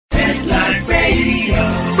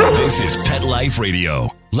This is Pet Life Radio.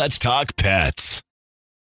 Let's talk pets.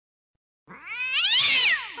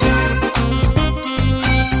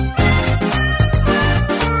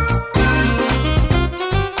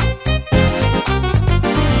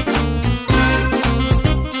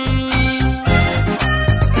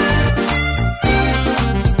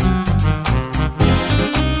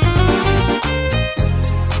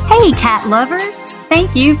 Hey, cat lovers!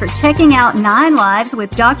 Thank you for checking out 9 Lives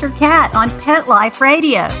with Dr. Cat on Pet Life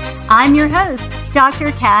Radio. I'm your host,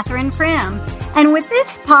 Dr. Catherine Prim. And with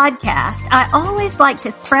this podcast, I always like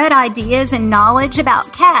to spread ideas and knowledge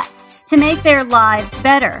about cats to make their lives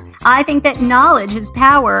better. I think that knowledge is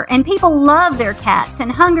power, and people love their cats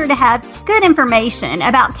and hunger to have good information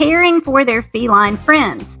about caring for their feline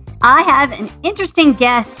friends. I have an interesting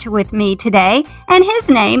guest with me today, and his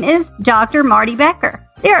name is Dr. Marty Becker.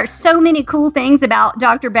 There are so many cool things about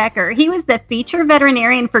Dr. Becker. He was the feature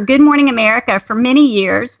veterinarian for Good Morning America for many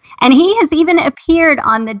years, and he has even appeared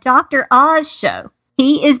on the Dr. Oz show.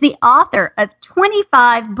 He is the author of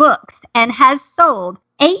 25 books and has sold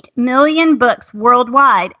 8 million books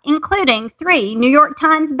worldwide, including 3 New York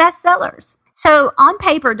Times bestsellers. So on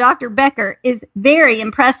paper, Dr. Becker is very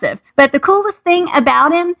impressive, but the coolest thing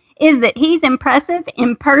about him is that he's impressive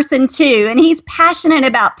in person too, and he's passionate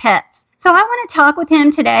about pets. So I want to talk with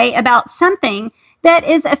him today about something that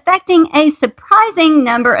is affecting a surprising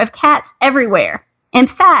number of cats everywhere. In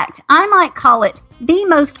fact, I might call it the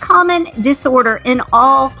most common disorder in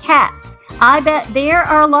all cats. I bet there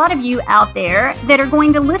are a lot of you out there that are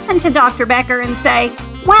going to listen to Dr. Becker and say,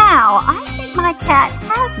 wow, I think my cat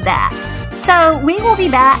has that. So we will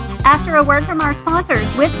be back after a word from our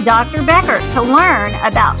sponsors with Dr. Becker to learn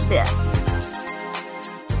about this.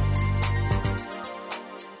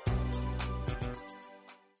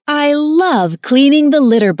 I love cleaning the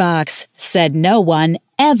litter box, said no one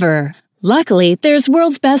ever. Luckily, there's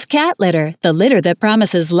World's Best Cat Litter, the litter that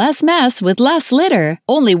promises less mess with less litter.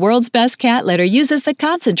 Only World's Best Cat Litter uses the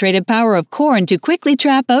concentrated power of corn to quickly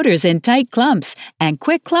trap odors in tight clumps. And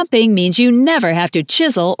quick clumping means you never have to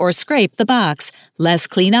chisel or scrape the box. Less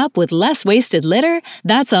cleanup with less wasted litter?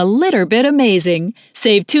 That's a litter bit amazing.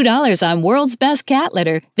 Save $2 on World's Best Cat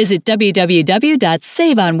Litter. Visit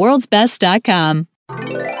www.saveonworldsbest.com.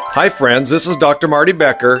 Hi friends, this is Dr. Marty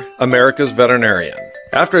Becker, America's veterinarian.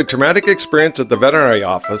 After a traumatic experience at the veterinary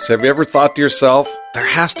office, have you ever thought to yourself, there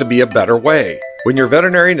has to be a better way? When your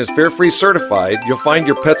veterinarian is fear-free certified, you'll find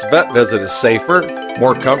your pet's vet visit is safer,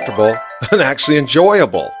 more comfortable, and actually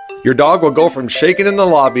enjoyable. Your dog will go from shaking in the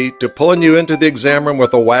lobby to pulling you into the exam room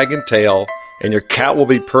with a wagging tail, and your cat will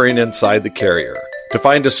be purring inside the carrier. To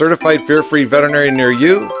find a certified fear-free veterinarian near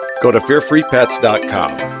you, go to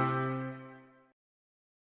fearfreepets.com.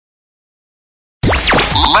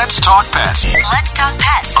 Let's talk pets. Let's talk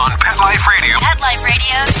pets On Pet Life Radio. Pet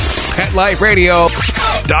Life Radio.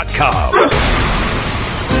 PetLifeRadio.com.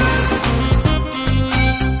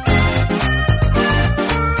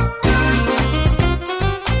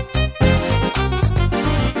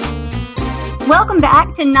 Welcome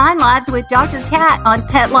back to 9 Lives with Dr. Cat on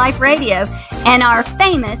Pet Life Radio and our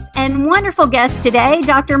famous and wonderful guest today,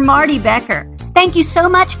 Dr. Marty Becker. Thank you so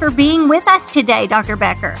much for being with us today, Dr.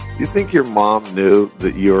 Becker. Do you think your mom knew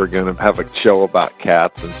that you were going to have a show about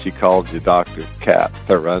cats and she called you Dr.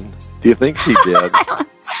 Catherine? Do you think she did?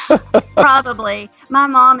 Probably. My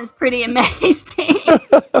mom is pretty amazing.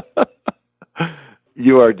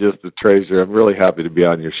 You are just a treasure. I'm really happy to be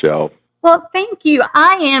on your show. Well, thank you.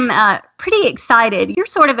 I am pretty excited. You're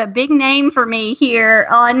sort of a big name for me here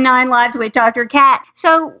on 9 Lives with Dr. Cat.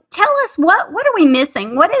 So tell us, what are we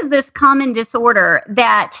missing? What is this common disorder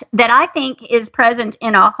that I think is present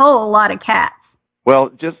in a whole lot of cats?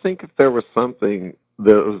 Well, just think if there was something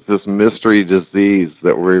that was this mystery disease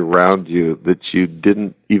that were around you that you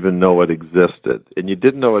didn't even know it existed. And you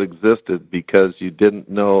didn't know it existed because you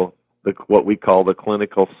didn't know what we call the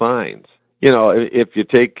clinical signs. You know, if you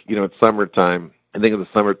take, it's summertime, and think of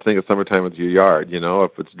summertime with your yard.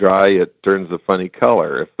 If it's dry, it turns a funny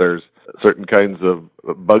color. If there's certain kinds of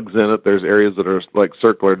bugs in it, there's areas that are like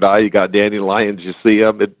circular dye. You got dandelions, you see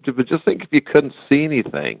them. But just think if you couldn't see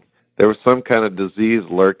anything, there was some kind of disease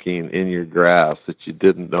lurking in your grass that you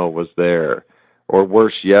didn't know was there. Or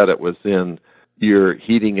worse yet, it was in your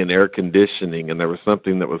heating and air conditioning, and there was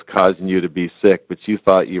something that was causing you to be sick, but you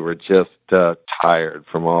thought you were just tired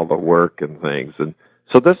from all the work and things. And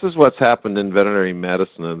so this is what's happened in veterinary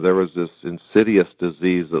medicine. And there was this insidious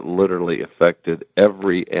disease that literally affected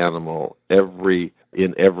every animal,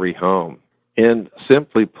 in every home. And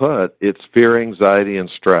simply put, it's fear, anxiety, and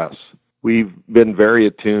stress. we've been very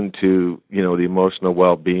attuned to, the emotional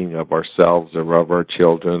well-being of ourselves or of our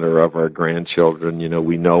children or of our grandchildren.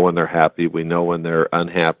 We know when they're happy, we know when they're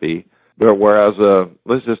unhappy. But whereas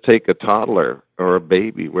let's just take a toddler or a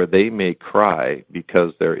baby where they may cry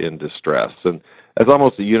because they're in distress. And it's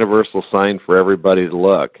almost a universal sign for everybody to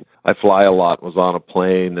look. I fly a lot, was on a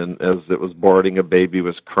plane, and as it was boarding, a baby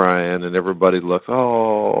was crying, and everybody looks,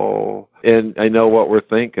 oh. And I know what we're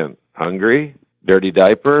thinking. Hungry? Dirty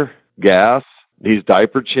diaper? Gas? Needs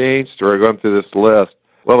diaper changed? We're going through this list.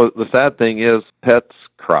 Well, the sad thing is pets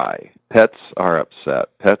cry. Pets are upset.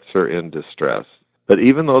 Pets are in distress. But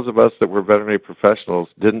even those of us that were veterinary professionals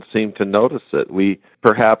didn't seem to notice it. We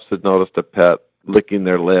perhaps had noticed a pet licking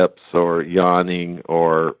their lips or yawning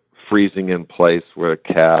or freezing in place with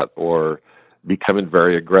a cat or becoming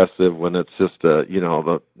very aggressive when it's just the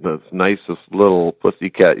nicest little pussy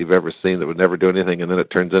cat you've ever seen that would never do anything, and then it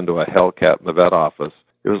turns into a hellcat in the vet office.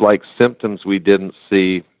 It was like symptoms we didn't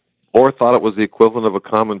see or thought it was the equivalent of a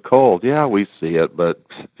common cold. Yeah, we see it, but,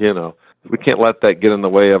 we can't let that get in the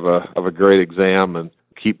way of a great exam and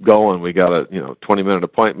keep going. We got a 20-minute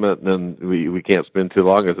appointment, and then we can't spend too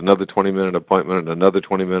long. There's another 20-minute appointment and another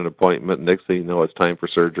 20-minute appointment. Next thing you know, it's time for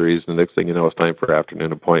surgeries, and the next thing you know, it's time for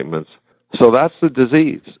afternoon appointments. So that's the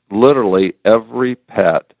disease. Literally, every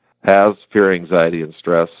pet has fear, anxiety, and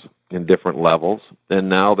stress in different levels, and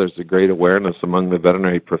now there's a great awareness among the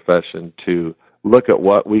veterinary profession to look at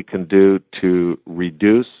what we can do to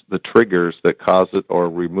reduce the triggers that cause it or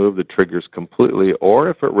remove the triggers completely, or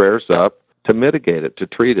if it rears up, to mitigate it, to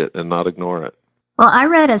treat it and not ignore it. Well, I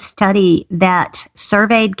read a study that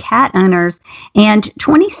surveyed cat owners, and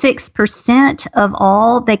 26% of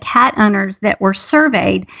all the cat owners that were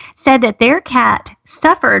surveyed said that their cat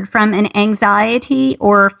suffered from an anxiety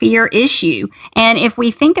or fear issue. And if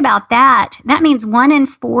we think about that, that means 1 in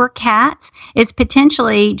 4 cats is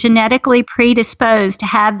potentially genetically predisposed to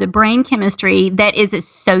have the brain chemistry that is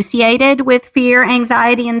associated with fear,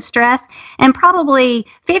 anxiety, and stress. And probably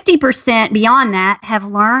 50% beyond that have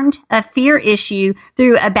learned a fear issue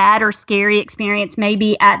through a bad or scary experience,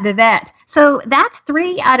 maybe at the vet. So that's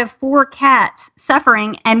 3 out of 4 cats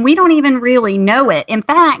suffering, and we don't even really know it. In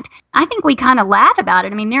fact, I think we kind of laugh about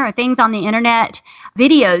it. I mean, there are things on the internet,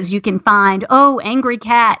 videos you can find, angry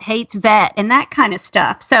cat hates vet, and that kind of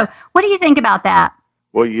stuff. So what do you think about that?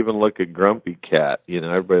 Well, you even look at grumpy cat.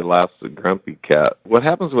 Everybody laughs at grumpy cat. What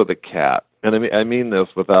happens with a cat? And I mean this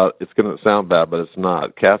without, it's going to sound bad, but it's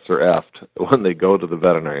not. Cats are effed when they go to the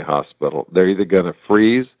veterinary hospital. They're either going to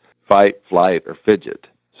freeze, fight, flight, or fidget.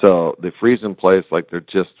 So they freeze in place like they're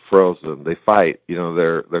just frozen. They fight.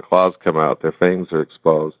 Their claws come out. Their fangs are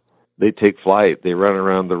exposed. They take flight. They run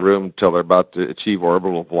around the room until they're about to achieve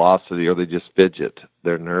orbital velocity, or they just fidget.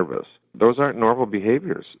 They're nervous. Those aren't normal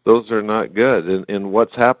behaviors. Those are not good. And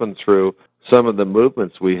what's happened through some of the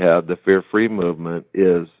movements we have, the fear-free movement,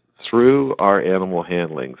 is through our animal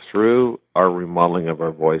handling, through our remodeling of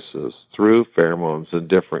our voices, through pheromones and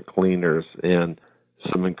different cleaners and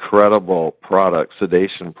some incredible products,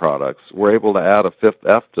 sedation products, we're able to add a 5th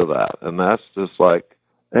F to that. And that's just like,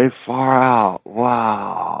 hey, far out.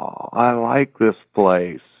 Wow, I like this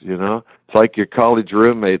place, It's like your college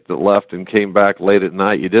roommate that left and came back late at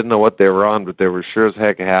night. You didn't know what they were on, but they were sure as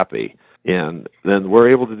heck happy. And then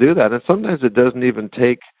we're able to do that. And sometimes it doesn't even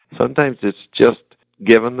take, sometimes it's just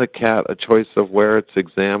giving the cat a choice of where it's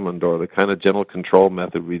examined or the kind of gentle control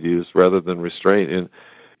method we use rather than restraint. And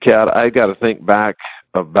cat, I got to think back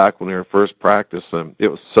when we were first practicing. It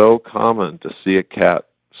was so common to see a cat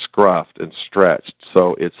scruffed and stretched.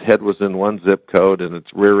 So its head was in one zip code and its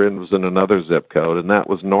rear end was in another zip code, and that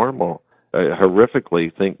was normal. I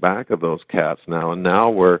horrifically think back of those cats now, and now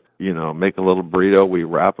we're, make a little burrito, we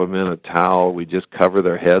wrap them in a towel, we just cover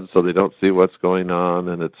their heads so they don't see what's going on,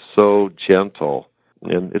 and it's so gentle.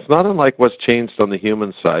 And it's not unlike what's changed on the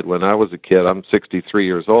human side. When I was a kid, I'm 63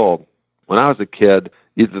 years old. When I was a kid,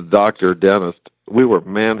 either the doctor or dentist, we were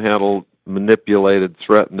manhandled, manipulated,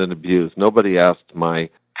 threatened, and abused. Nobody asked my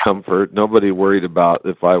comfort. Nobody worried about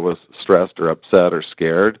if I was stressed or upset or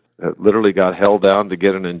scared. I literally got held down to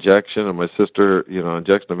get an injection, and my sister,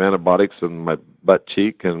 injection of antibiotics in my butt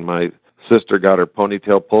cheek, and my sister got her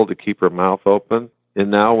ponytail pulled to keep her mouth open. And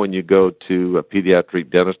now when you go to a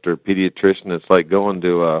pediatric dentist or a pediatrician, it's like going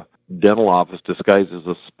to a dental office disguised as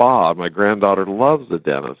a spa. My granddaughter loves the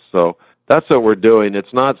dentist. So that's what we're doing.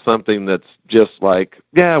 It's not something that's just like,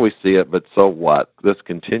 yeah, we see it, but so what? Let's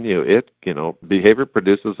continue. Behavior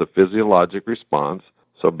produces a physiologic response.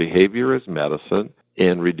 So behavior is medicine,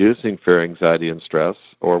 and reducing fear, anxiety, and stress,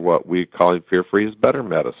 or what we call fear-free, is better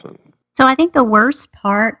medicine. So I think the worst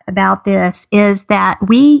part about this is that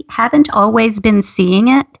we haven't always been seeing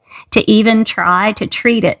it to even try to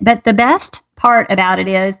treat it. But the best part about it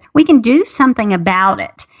is we can do something about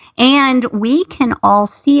it. And we can all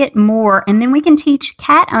see it more, and then we can teach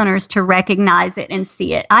cat owners to recognize it and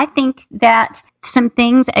see it. I think that some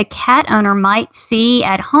things a cat owner might see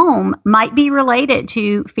at home might be related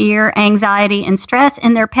to fear, anxiety, and stress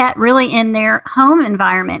in their pet, really in their home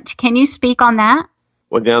environment. Can you speak on that?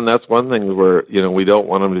 Well, Dan, that's one thing where, we don't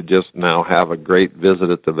want them to just now have a great visit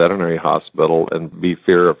at the veterinary hospital and be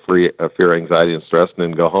fear-free, fear, anxiety, and stress, and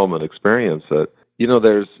then go home and experience it.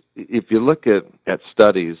 If you look at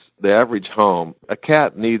studies, the average home, a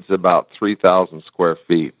cat needs about 3,000 square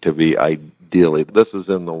feet to be ideally. This is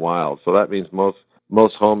in the wild, so that means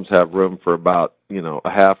most homes have room for about, a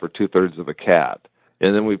half or two-thirds of a cat.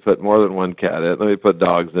 And then we put more than one cat in it, then we put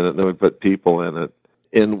dogs in it, then we put people in it.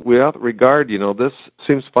 And without regard, this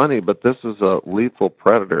seems funny, but this is a lethal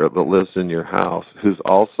predator that lives in your house who's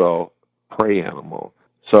also a prey animal.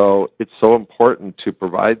 So it's so important to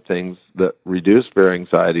provide things that reduce fear,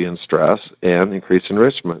 anxiety, and stress and increase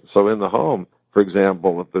enrichment. So in the home, for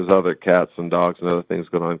example, if there's other cats and dogs and other things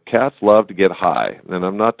going on, cats love to get high. And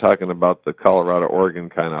I'm not talking about the Colorado, Oregon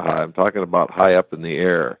kind of high. I'm talking about high up in the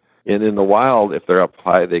air. And in the wild, if they're up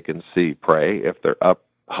high, they can see prey. If they're up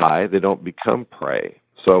high, they don't become prey.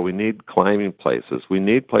 So we need climbing places. We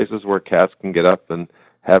need places where cats can get up and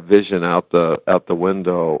have vision out the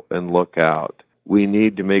window and look out. We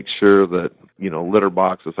need to make sure that, litter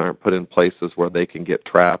boxes aren't put in places where they can get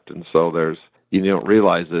trapped. And so you don't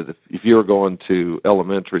realize it. If you were going to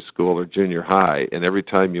elementary school or junior high, and every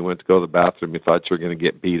time you went to go to the bathroom, you thought you were going to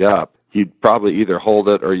get beat up, you'd probably either hold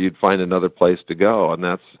it or you'd find another place to go. And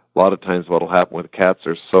that's a lot of times what will happen with cats.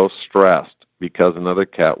 They're so stressed because another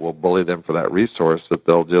cat will bully them for that resource that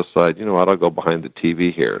they'll just decide, I'll go behind the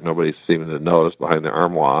TV here. Nobody's seeming to notice behind the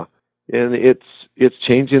armoire. And it's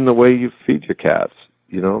changing the way you feed your cats,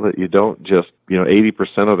 that you don't just,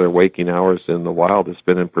 80% of their waking hours in the wild is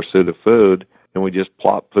spent in pursuit of food, and we just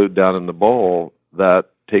plop food down in the bowl. That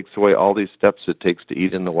takes away all these steps it takes to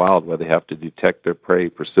eat in the wild, where they have to detect their prey,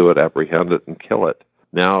 pursue it, apprehend it, and kill it.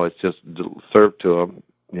 Now it's just served to them,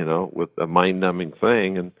 with a mind-numbing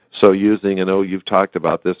thing. And so I know you've talked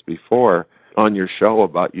about this before on your show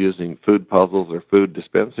about using food puzzles or food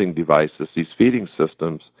dispensing devices, these feeding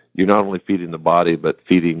systems. You're not only feeding the body, but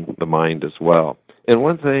feeding the mind as well. And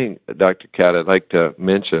one thing, Dr. Cat, I'd like to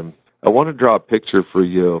mention, I want to draw a picture for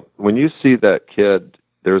you. When you see that kid,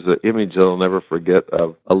 there's an image that I'll never forget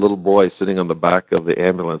of a little boy sitting on the back of the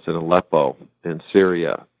ambulance in Aleppo in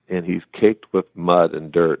Syria, and he's caked with mud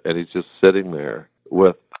and dirt, and he's just sitting there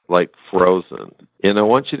with frozen. And I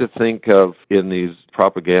want you to think of, in these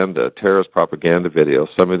terrorist propaganda videos,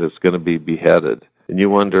 somebody that's going to be beheaded. And you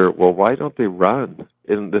wonder, well, why don't they run?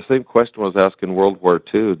 And the same question was asked in World War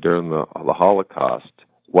II during the Holocaust.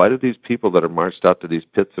 Why do these people that are marched out to these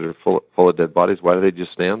pits that are full of dead bodies, why do they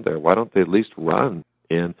just stand there? Why don't they at least run?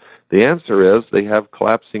 And the answer is they have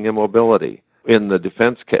collapsing immobility. In the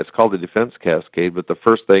it's called the defense cascade, but the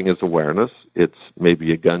first thing is awareness. It's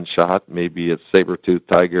maybe a gunshot, maybe it's saber-toothed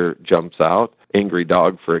tiger jumps out, angry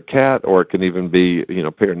dog for a cat, or it can even be,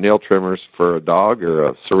 a pair of nail trimmers for a dog, or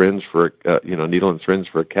a syringe for, needle and syringe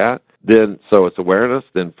for a cat. Then, so it's awareness,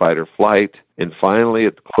 then fight or flight, and finally,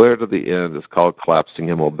 it's clear to the end. It's called collapsing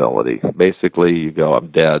immobility. Basically, you go,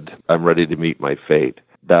 I'm dead. I'm ready to meet my fate.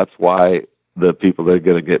 That's why the people that are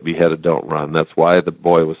going to get beheaded don't run. That's why the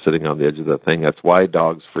boy was sitting on the edge of that thing. That's why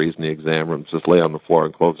dogs freeze in the exam rooms, just lay on the floor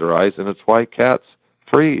and close their eyes. And it's why cats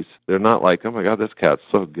freeze. They're not like, oh my God, this cat's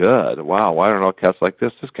so good. Wow, why aren't all cats like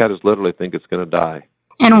this? This cat is literally think it's going to die.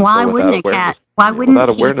 And why wouldn't a cat? Why wouldn't without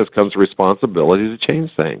awareness comes responsibility to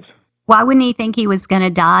change things. Why wouldn't he think he was going to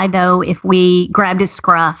die, though, if we grabbed his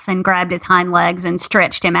scruff and grabbed his hind legs and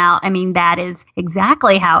stretched him out? I mean, that is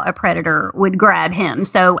exactly how a predator would grab him.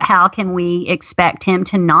 So how can we expect him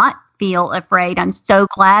to not feel afraid? I'm so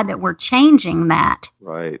glad that we're changing that.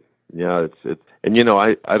 Right. Yeah, it's and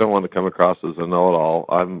I don't want to come across as a know-it-all.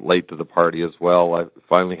 I'm late to the party as well. I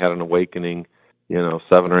finally had an awakening, 7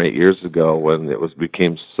 or 8 years ago when it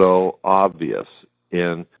became so obvious.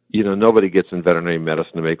 And nobody gets in veterinary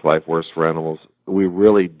medicine to make life worse for animals. We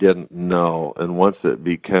really didn't know. And once it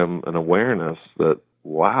became an awareness that,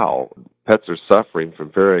 wow, pets are suffering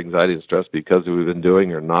from fear, anxiety, and stress because we've been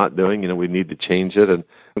doing or not doing, we need to change it. And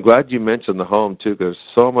I'm glad you mentioned the home, too. There's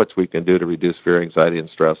so much we can do to reduce fear, anxiety, and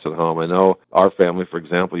stress at home. I know our family, for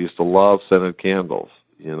example, used to love scented candles.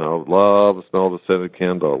 Love the smell of the scented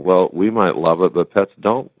candle. Well, we might love it, but pets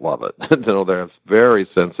don't love it. They have very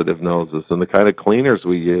sensitive noses, and the kind of cleaners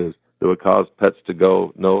we use, that would cause pets to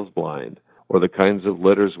go noseblind, or the kinds of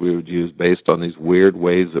litters we would use based on these weird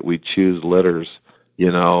ways that we choose litters,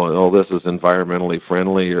 and this is environmentally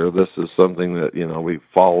friendly, or this is something that, we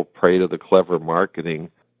fall prey to the clever marketing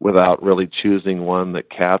without really choosing one that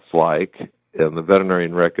cats like, and the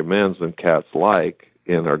veterinarian recommends them cats like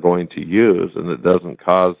and are going to use, and it doesn't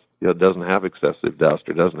cause, it doesn't have excessive dust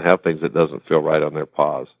or doesn't have things that doesn't feel right on their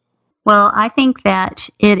paws. Well, I think that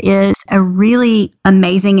it is a really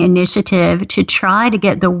amazing initiative to try to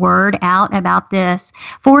get the word out about this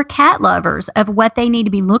for cat lovers of what they need to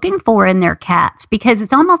be looking for in their cats, because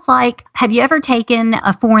it's almost like, have you ever taken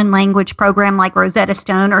a foreign language program like Rosetta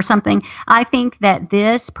Stone or something? I think that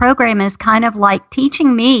this program is kind of like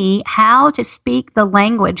teaching me how to speak the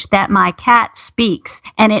language that my cat speaks,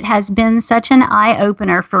 and it has been such an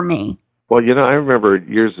eye-opener for me. Well, I remember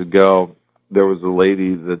years ago, there was a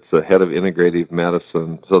lady that's the head of integrative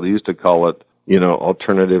medicine. So they used to call it,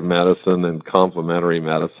 alternative medicine and complementary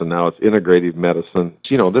medicine. Now it's integrative medicine.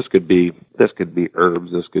 This could be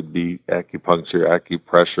herbs, this could be acupuncture,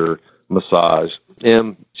 acupressure, massage.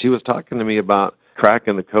 And she was talking to me about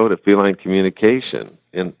cracking the code of feline communication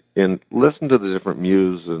and listen to the different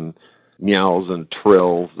mews and meows and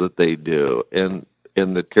trills that they do, and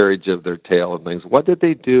in the carriage of their tail and things. What did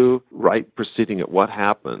they do right preceding it? What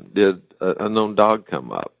happened? Did an unknown dog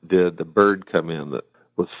come up? Did the bird come in that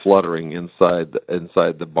was fluttering inside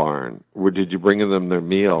the barn? Or did you bring them their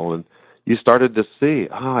meal? And you started to see,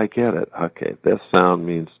 I get it. Okay, this sound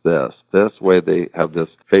means this. This way they have this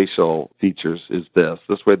facial features is this.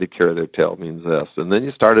 This way they carry their tail means this. And then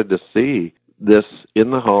you started to see this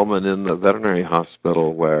in the home and in the veterinary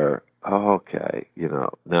hospital where, okay,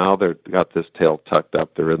 now they've got this tail tucked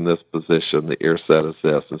up, they're in this position, the ear set is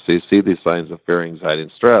this. And so you see these signs of fear, anxiety,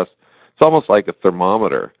 and stress. It's almost like a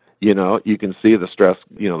thermometer. You can see the stress,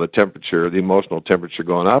 the temperature, the emotional temperature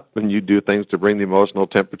going up, and you do things to bring the emotional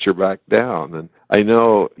temperature back down. And I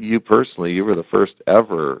know you personally, you were the first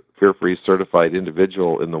ever fear-free certified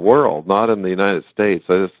individual in the world, not in the United States.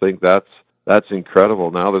 I just think that's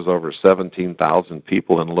incredible. Now there's over 17,000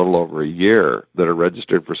 people in a little over a year that are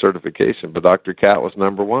registered for certification, but Dr. Cat was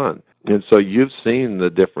number one. And so you've seen the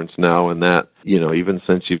difference now in that, even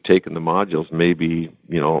since you've taken the modules, maybe,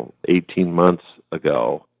 18 months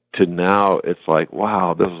ago to now, it's like,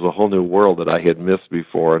 wow, this is a whole new world that I had missed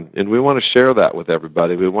before. And we want to share that with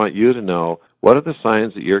everybody. We want you to know, what are the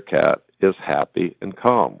signs that your cat is happy and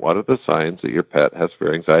calm? What are the signs that your pet has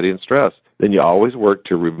fear, anxiety, and stress? Then you always work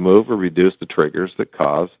to remove or reduce the triggers that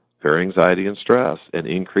cause fear, anxiety, and stress and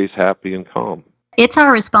increase happy and calm. It's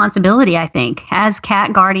our responsibility, I think, as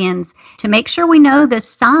cat guardians to make sure we know the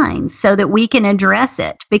signs so that we can address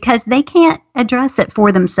it, because they can't address it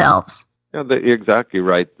for themselves. Yeah, you're exactly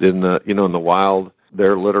right. In the wild,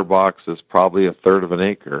 their litter box is probably a third of an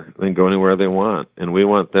acre. They can go anywhere they want. And we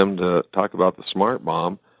want them to talk about the Smart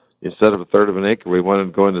Bomb. Instead of a third of an acre, we want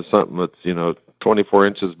them to go into something that's, 24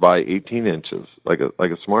 inches by 18 inches, like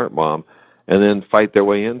a Smart Bomb, and then fight their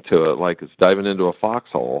way into it like it's diving into a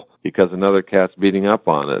foxhole because another cat's beating up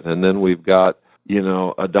on it. And then we've got,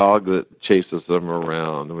 a dog that chases them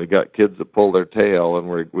around, and we've got kids that pull their tail,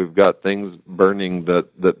 and we've got things burning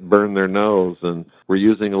that burn their nose, and we're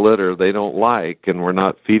using a litter they don't like, and we're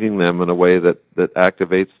not feeding them in a way that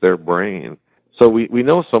activates their brain. So we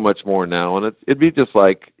know so much more now, and it'd be just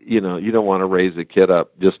like, you don't want to raise a kid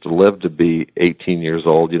up just to live to be 18 years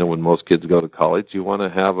old. When most kids go to college, you want to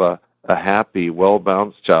have a happy,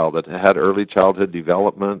 well-balanced child that had early childhood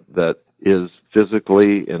development, that is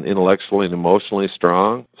physically and intellectually and emotionally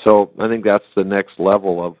strong. So I think that's the next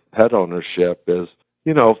level of pet ownership is,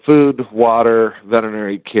 food, water,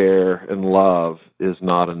 veterinary care, and love is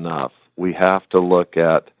not enough. We have to look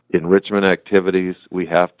at enrichment activities. We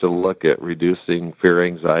have to look at reducing fear,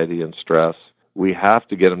 anxiety, and stress. We have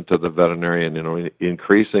to get them to the veterinarian.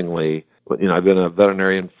 Increasingly, I've been a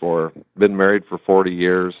veterinarian been married for 40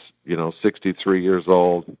 years, 63 years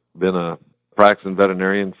old, been a practicing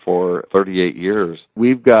veterinarian for 38 years.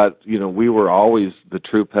 We've got, we were always the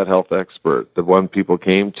true pet health expert, the one people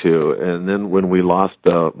came to. And then when we lost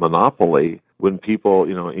the monopoly, when people,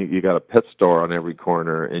 you got a pet store on every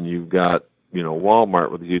corner, and you've got,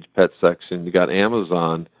 Walmart with a huge pet section, you got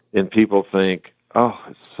Amazon, and people think, oh,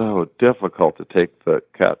 it's so difficult to take the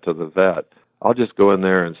cat to the vet. I'll just go in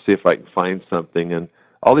there and see if I can find something. And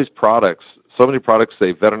all these products, so many products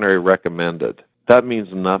say veterinary recommended. That means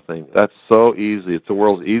nothing. That's so easy. It's the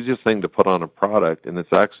world's easiest thing to put on a product, and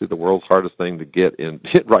it's actually the world's hardest thing to get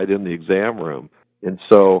right in the exam room. And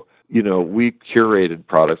so, we curated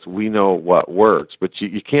products. We know what works, but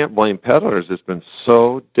you can't blame pet owners. It's been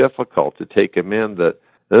so difficult to take them in that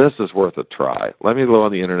this is worth a try. Let me go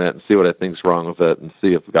on the internet and see what I think's wrong with it and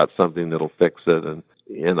see if we've got something that'll fix it.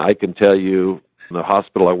 And I can tell you, in the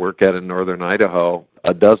hospital I work at in northern Idaho,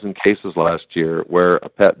 a dozen cases last year where a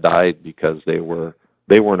pet died because they weren't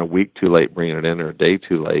a week too late bringing it in or a day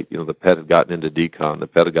too late. You know, the pet had gotten into decon, the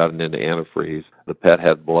pet had gotten into antifreeze, the pet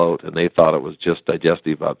had bloat, and they thought it was just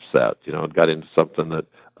digestive upset. You know, it got into something that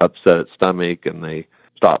upset its stomach, and they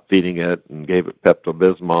stopped feeding it and gave it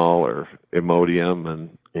Pepto-Bismol or Imodium, and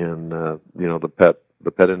you know, the pet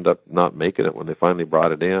ended up not making it when they finally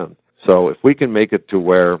brought it in. So if we can make it to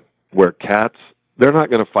where cats, they're not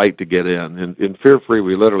going to fight to get in. In Fear Free,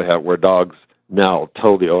 we literally have where dogs now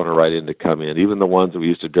told the owner right in to come in, even the ones that we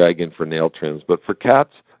used to drag in for nail trims. But for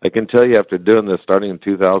cats, I can tell you after doing this starting in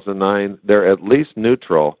 2009, they're at least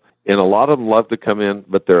neutral. And a lot of them love to come in,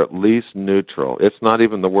 but they're at least neutral. It's not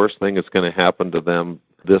even the worst thing that's going to happen to them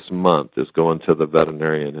this month is going to the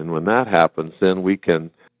veterinarian. And when that happens, then we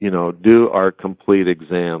can, you know, do our complete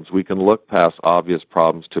exams. We can look past obvious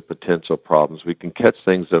problems to potential problems. We can catch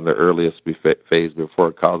things in the earliest phase before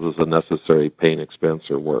it causes unnecessary pain, expense,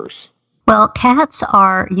 or worse. Well, cats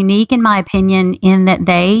are unique, in my opinion, in that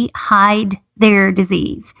they hide their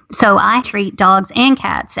disease. So I treat dogs and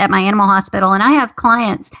cats at my animal hospital, and I have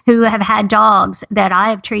clients who have had dogs that I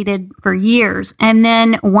have treated for years. And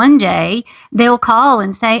then one day they'll call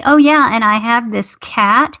and say, oh yeah, and I have this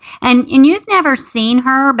cat, and you've never seen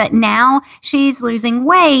her, but now she's losing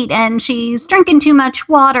weight and she's drinking too much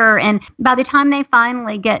water. And by the time they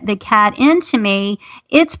finally get the cat into me,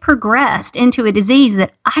 it's progressed into a disease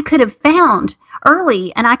that I could have found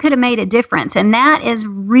early, and I could have made a difference. And that is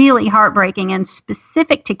really heartbreaking and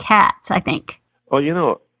specific to cats, I think. Well, you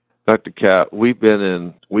know, Dr. Cat, we've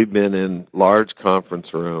been in large conference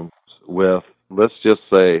rooms with, let's just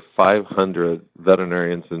say, 500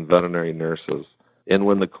 veterinarians and veterinary nurses. And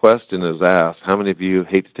when the question is asked, how many of you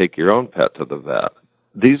hate to take your own pet to the vet?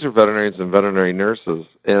 These are veterinarians and veterinary nurses,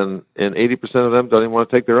 and 80% of them don't even want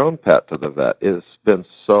to take their own pet to the vet. It's been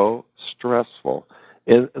so stressful.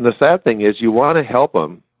 And the sad thing is you want to help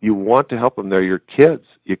them. You want to help them. They're your kids.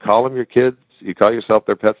 You call them your kids. You call yourself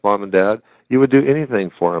their pet's mom and dad. You would do anything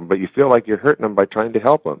for them, but you feel like you're hurting them by trying to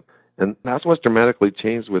help them. And that's what's dramatically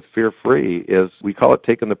changed with Fear Free is we call it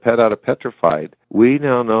taking the pet out of petrified. We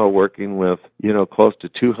now know, working with, you know, close to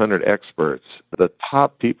 200 experts, the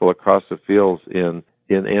top people across the fields in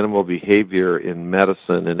animal behavior, in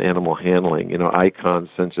medicine, and animal handling, you know, icons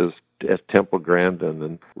such as Temple Grandin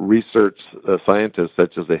and research scientists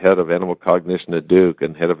such as the head of animal cognition at Duke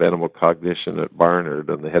and head of animal cognition at Barnard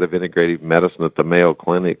and the head of integrative medicine at the Mayo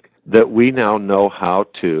Clinic, that we now know how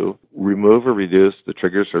to remove or reduce the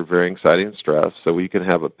triggers for very anxiety and stress so we can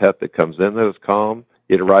have a pet that comes in that is calm.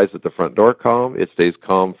 It arrives at the front door calm. It stays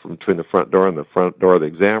calm from between the front door and the front door of the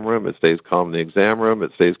exam room. It stays calm in the exam room.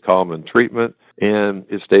 It stays calm in treatment. And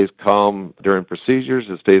it stays calm during procedures.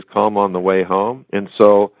 It stays calm on the way home. And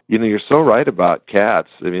so, you know, you're so right about cats.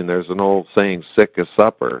 I mean, there's an old saying, sick as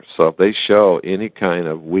supper. So if they show any kind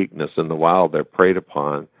of weakness in the wild, they're preyed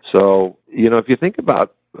upon. So, you know, if you think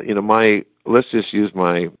about, you know, let's just use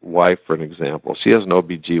my wife for an example. She has an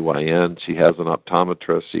OBGYN. She has an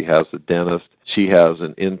optometrist. She has a dentist. She has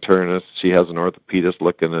an internist. She has an orthopedist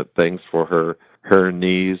looking at things for her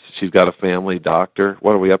knees. She's got a family doctor.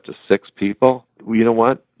 What are we up to, 6 people? You know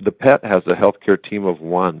what? The pet has a healthcare team of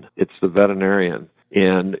 1. It's the veterinarian.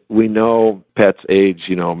 And we know pets age,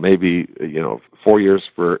 you know, maybe, you know, 4 years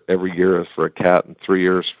for every year is for a cat and 3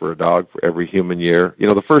 years for a dog for every human year. You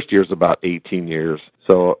know, the first year is about 18 years.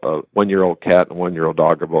 So a 1-year-old cat and a 1-year-old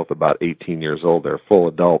dog are both about 18 years old. They're full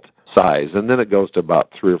adult size. And then it goes to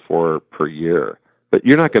about 3 or 4 per year. But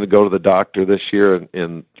you're not going to go to the doctor this year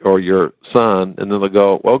or your son, and then they'll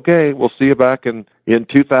go, well, okay, we'll see you back in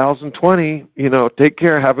 2020. You know, take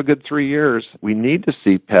care. Have a good 3 years. We need to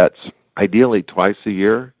see pets ideally twice a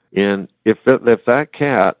year. And if that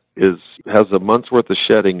cat has a month's worth of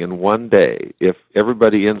shedding in one day, if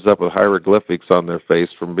everybody ends up with hieroglyphics on their face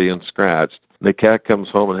from being scratched, and the cat comes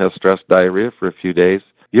home and has stress diarrhea for a few days,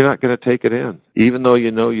 you're not going to take it in, even though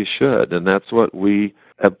you know you should. And that's what we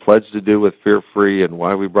have pledged to do with Fear Free and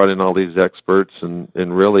why we brought in all these experts. And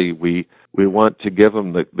really, we want to give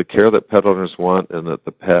them the care that pet owners want and that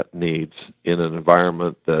the pet needs in an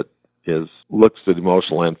environment that looks at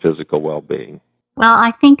emotional and physical well-being. Well,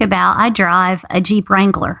 I drive a Jeep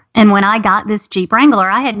Wrangler. And when I got this Jeep Wrangler,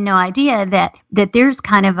 I had no idea that there's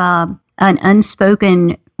kind of an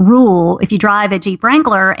unspoken rule, if you drive a Jeep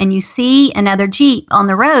Wrangler and you see another Jeep on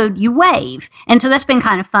the road, you wave. And so that's been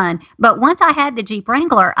kind of fun. But once I had the Jeep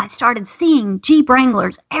Wrangler, I started seeing Jeep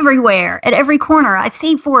Wranglers everywhere, at every corner. I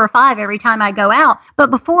see 4 or 5 every time I go out.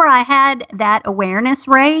 But before I had that awareness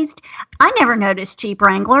raised, I never noticed Jeep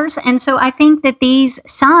Wranglers. And so I think that these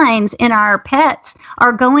signs in our pets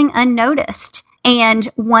are going unnoticed. And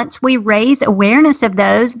once we raise awareness of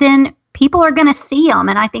those, then people are going to see them,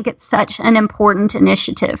 and I think it's such an important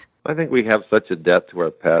initiative. I think we have such a debt to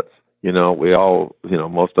our pets. We all,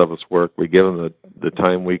 most of us work. We give them the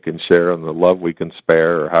time we can share and the love we can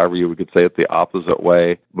spare, or however you could say it the opposite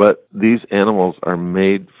way. But these animals are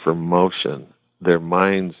made for motion. Their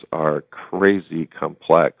minds are crazy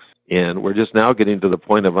complex, and we're just now getting to the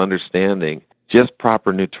point of understanding just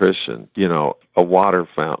proper nutrition, a water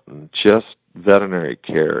fountain, just veterinary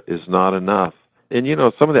care is not enough. And,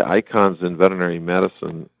 some of the icons in veterinary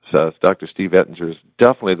medicine, Dr. Steve Ettinger is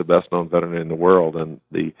definitely the best-known veterinarian in the world and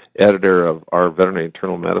the editor of our veterinary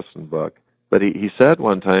internal medicine book. But he said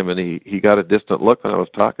one time, and he got a distant look when I was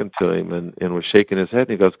talking to him and was shaking his head,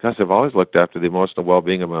 and he goes, gosh, I've always looked after the emotional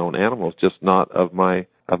well-being of my own animals, just not of my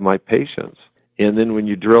patients. And then when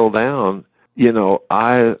you drill down,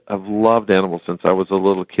 I have loved animals since I was a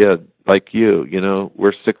little kid, like you.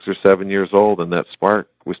 We're 6 or 7 years old, and that spark,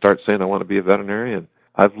 we start saying, I want to be a veterinarian.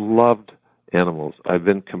 I've loved animals. I've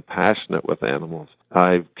been compassionate with animals.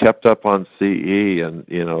 I've kept up on CE, and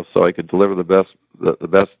so I could deliver the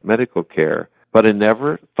best medical care. But I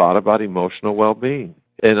never thought about emotional well-being.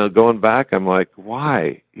 And going back, I'm like,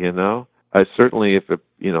 why? I certainly,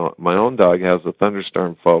 my own dog has a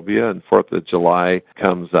thunderstorm phobia, and 4th of July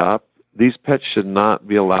comes up. These pets should not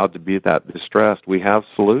be allowed to be that distressed. We have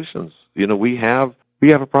solutions. We have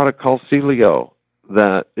a product called Celio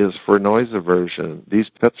that is for noise aversion. These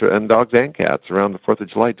pets and dogs and cats around the 4th of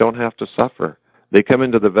July don't have to suffer. They come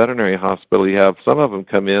into the veterinary hospital. You have some of them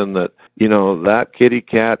come in that, that kitty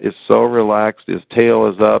cat is so relaxed, his tail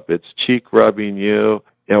is up, it's cheek rubbing you,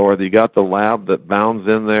 or you got the lab that bounds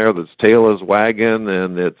in there, its tail is wagging,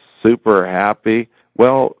 and it's super happy.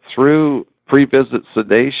 Well, through pre-visit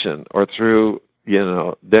sedation or through,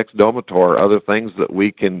 dexdomitor or other things that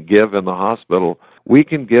we can give in the hospital, we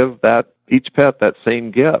can give each pet that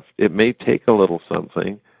same gift. It may take a little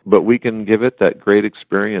something, but we can give it that great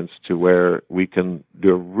experience to where we can do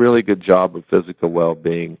a really good job of physical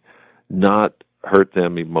well-being, not hurt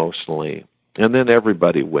them emotionally. And then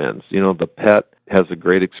everybody wins. The pet has a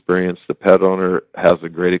great experience. The pet owner has a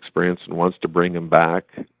great experience and wants to bring them back.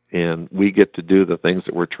 And we get to do the things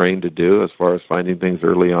that we're trained to do as far as finding things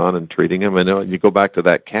early on and treating them. I know, and you go back to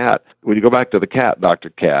that cat. When you go back to the cat, Dr.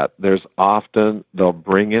 Cat, they'll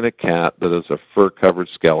bring in a cat that is a fur-covered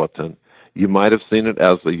skeleton. You might have seen it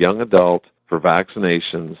as a young adult for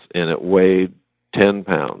vaccinations, and it weighed 10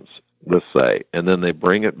 pounds, let's say. And then they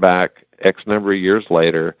bring it back X number of years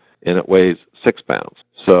later, and it weighs 6 pounds.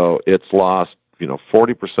 So it's lost,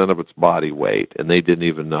 40% of its body weight, and they didn't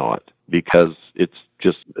even know it because it's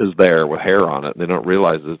just is there with hair on it, and they don't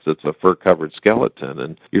realize it's a fur-covered skeleton.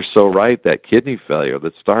 And you're so right, that kidney failure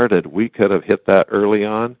that started, we could have hit that early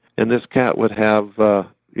on, and this cat would have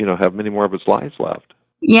many more of its lives left.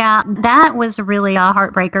 Yeah, that was really a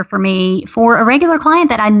heartbreaker for me for a regular client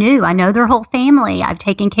that I knew. I know their whole family. I've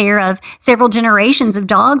taken care of several generations of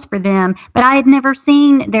dogs for them, but I had never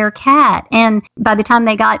seen their cat. And by the time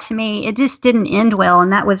they got to me, it just didn't end well,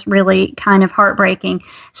 and that was really kind of heartbreaking.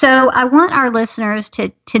 So I want our listeners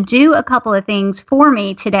to do a couple of things for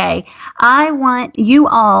me today. I want you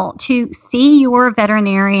all to see your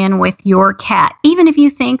veterinarian with your cat, even if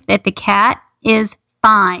you think that the cat is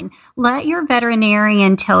fine. Let your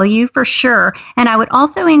veterinarian tell you for sure. And I would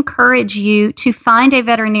also encourage you to find a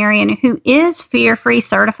veterinarian who is fear-free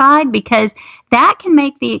certified, because that can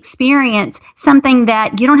make the experience something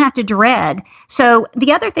that you don't have to dread. So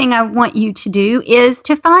the other thing I want you to do is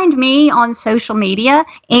to find me on social media.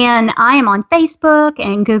 And I am on Facebook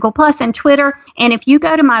and Google Plus and Twitter. And if you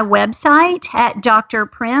go to my website at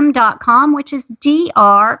drprim.com, which is DRPRIMM,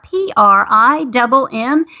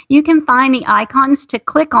 you can find the icons to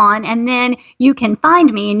click on, and then you can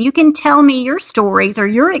find me and you can tell me your stories or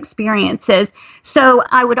your experiences. So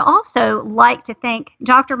I would also like to thank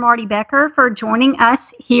Dr. Marty Becker for joining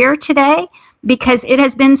us here today, because it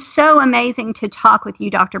has been so amazing to talk with you,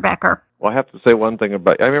 Dr. Becker. Well, I have to say one thing I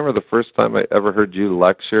remember the first time I ever heard you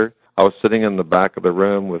lecture. I was sitting in the back of the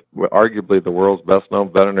room with arguably the world's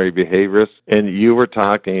best-known veterinary behaviorist, and you were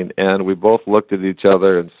talking, and we both looked at each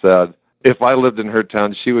other and said, if I lived in her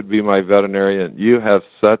town, she would be my veterinarian. You have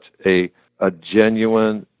such a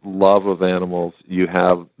genuine, love of animals, you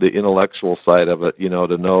have the intellectual side of it,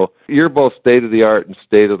 to know you're both state of the art and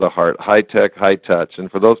state of the heart, high tech, high touch.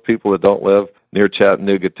 And for those people that don't live near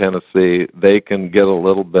Chattanooga, Tennessee, they can get a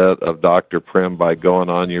little bit of Dr. Prim by going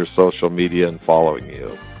on your social media and following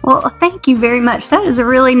you. Well, thank you very much. That is a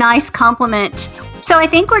really nice compliment. So I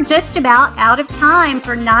think we're just about out of time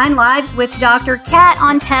for 9 Lives with Dr. Cat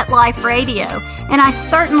on Pet Life Radio. And I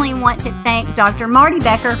certainly want to thank Dr. Marty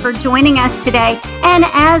Becker for joining us today. And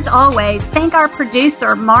as always, thank our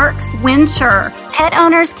producer, Mark Wincher. Pet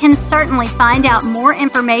owners can certainly find out more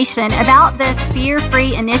information about the Fear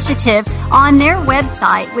Free initiative on their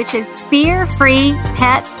website, which is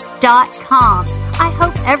fearfreepets.com. I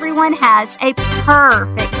hope everyone has a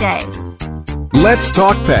perfect day. Let's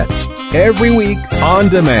Talk Pets, every week on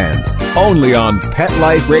demand, only on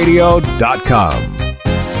PetLifeRadio.com.